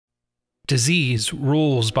Disease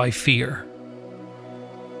rules by fear.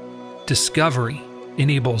 Discovery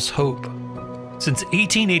enables hope. Since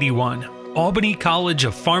 1881, Albany College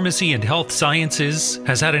of Pharmacy and Health Sciences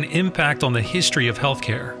has had an impact on the history of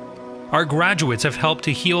healthcare. Our graduates have helped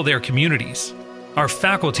to heal their communities. Our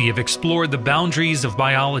faculty have explored the boundaries of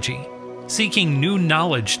biology, seeking new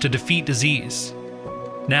knowledge to defeat disease.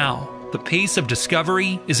 Now, the pace of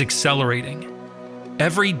discovery is accelerating.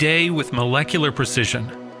 Every day with molecular precision,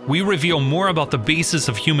 we reveal more about the basis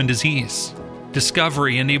of human disease.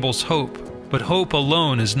 Discovery enables hope, but hope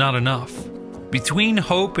alone is not enough. Between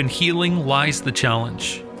hope and healing lies the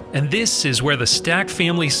challenge. And this is where the Stack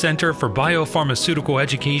Family Center for Biopharmaceutical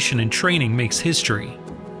Education and Training makes history.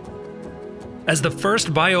 As the first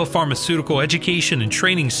biopharmaceutical education and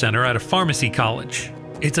training center at a pharmacy college,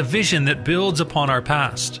 it's a vision that builds upon our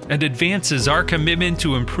past and advances our commitment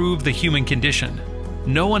to improve the human condition.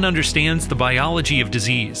 No one understands the biology of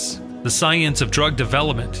disease, the science of drug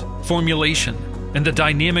development, formulation, and the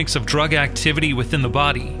dynamics of drug activity within the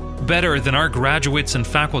body better than our graduates and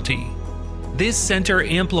faculty. This center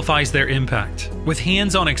amplifies their impact with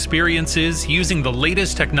hands-on experiences using the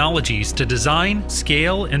latest technologies to design,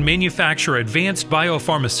 scale, and manufacture advanced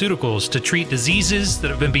biopharmaceuticals to treat diseases that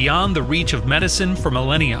have been beyond the reach of medicine for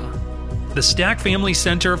millennia. The Stack Family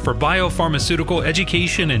Center for Biopharmaceutical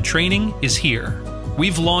Education and Training is here.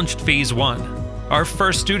 We've launched Phase 1. Our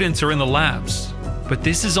first students are in the labs, but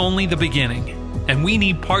this is only the beginning, and we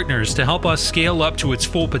need partners to help us scale up to its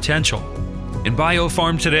full potential. In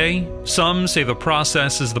biopharm today, some say the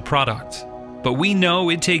process is the product, but we know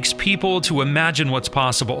it takes people to imagine what's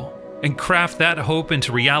possible and craft that hope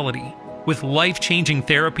into reality with life-changing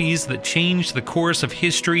therapies that change the course of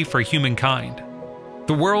history for humankind.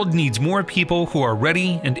 The world needs more people who are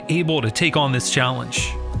ready and able to take on this challenge.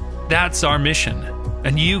 That's our mission,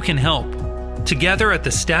 and you can help. Together at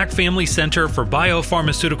the Stack Family Center for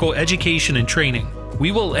Biopharmaceutical Education and Training,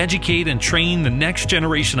 we will educate and train the next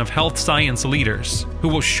generation of health science leaders who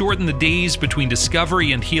will shorten the days between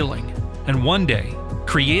discovery and healing, and one day,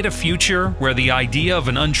 create a future where the idea of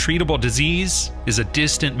an untreatable disease is a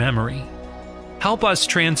distant memory. Help us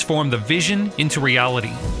transform the vision into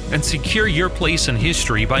reality and secure your place in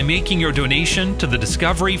history by making your donation to the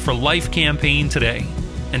Discovery for Life campaign today,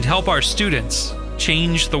 and help our students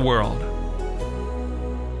change the world.